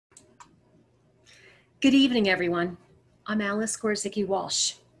Good evening, everyone. I'm Alice Gorczycki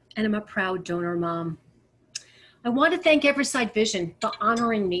Walsh, and I'm a proud donor mom. I want to thank Everside Vision for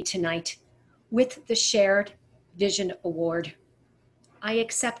honoring me tonight with the Shared Vision Award. I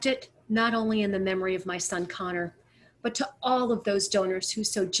accept it not only in the memory of my son Connor, but to all of those donors who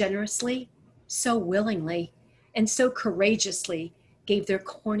so generously, so willingly, and so courageously gave their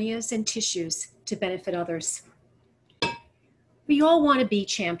corneas and tissues to benefit others. We all want to be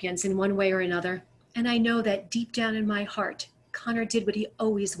champions in one way or another, and I know that deep down in my heart, Connor did what he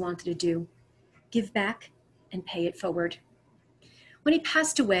always wanted to do: give back and pay it forward. When he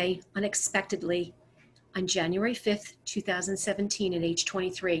passed away unexpectedly on January 5th, 2017 at age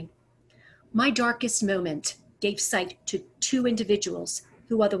 23, my darkest moment gave sight to two individuals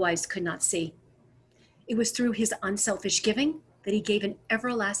who otherwise could not see. It was through his unselfish giving that he gave an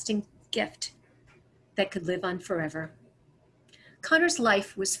everlasting gift that could live on forever. Connor's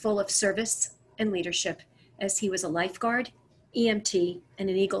life was full of service and leadership, as he was a lifeguard, EMT, and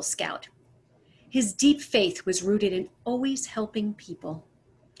an Eagle Scout. His deep faith was rooted in always helping people.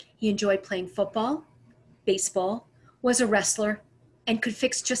 He enjoyed playing football, baseball, was a wrestler, and could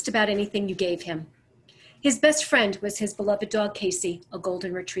fix just about anything you gave him. His best friend was his beloved dog, Casey, a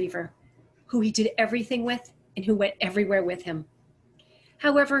golden retriever, who he did everything with and who went everywhere with him.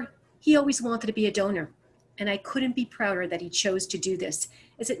 However, he always wanted to be a donor, and I couldn't be prouder that he chose to do this,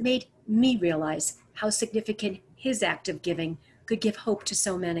 as it made me realize how significant his act of giving could give hope to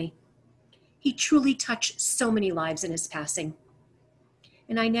so many. He truly touched so many lives in his passing.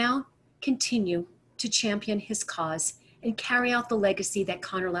 And I now continue to champion his cause and carry out the legacy that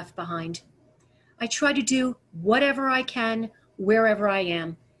Connor left behind. I try to do whatever I can, wherever I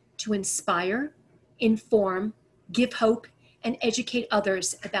am, to inspire, inform, give hope, and educate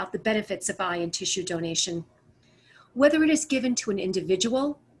others about the benefits of eye and tissue donation. Whether it is given to an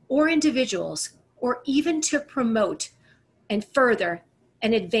individual or individuals, or even to promote and further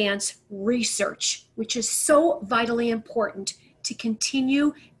and advance research, which is so vitally important to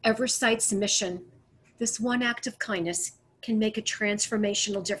continue Everside's mission, this one act of kindness can make a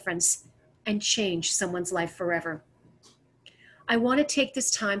transformational difference and change someone's life forever. I want to take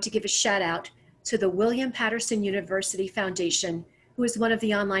this time to give a shout out to the William Patterson University Foundation, who is one of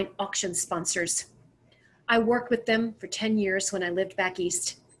the online auction sponsors. I worked with them for 10 years when I lived back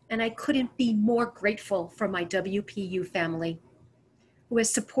east, and I couldn't be more grateful for my WPU family, who has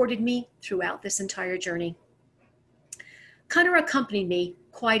supported me throughout this entire journey. Connor accompanied me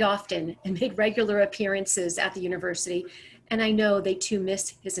quite often and made regular appearances at the university, and I know they too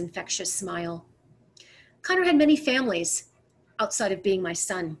miss his infectious smile. Connor had many families outside of being my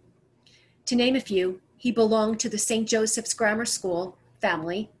son. To name a few, he belonged to the St. Joseph's Grammar School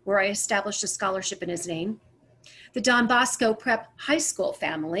family, where I established a scholarship in his name, the Don Bosco Prep High School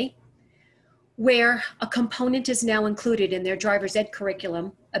family, where a component is now included in their driver's ed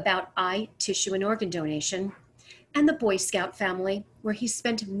curriculum about eye, tissue, and organ donation, and the Boy Scout family, where he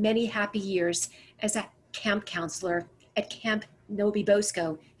spent many happy years as a camp counselor at Camp Novi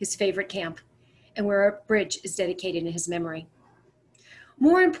Bosco, his favorite camp, and where a bridge is dedicated in his memory.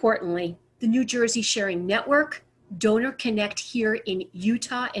 More importantly, the New Jersey Sharing Network, Donor Connect here in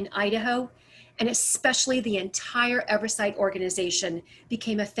Utah and Idaho, and especially the entire Everside organization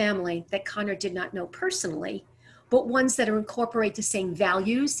became a family that Connor did not know personally, but ones that incorporate the same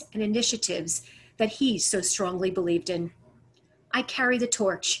values and initiatives that he so strongly believed in. I carry the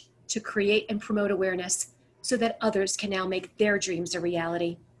torch to create and promote awareness so that others can now make their dreams a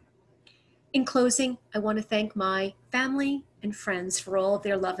reality. In closing, I want to thank my family and friends for all of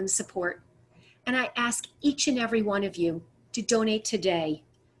their love and support. And I ask each and every one of you to donate today.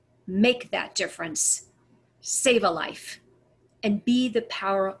 Make that difference, save a life, and be the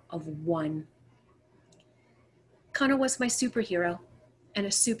power of one. Connor was my superhero, and a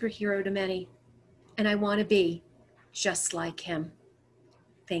superhero to many, and I want to be just like him.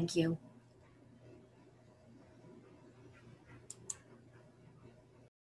 Thank you.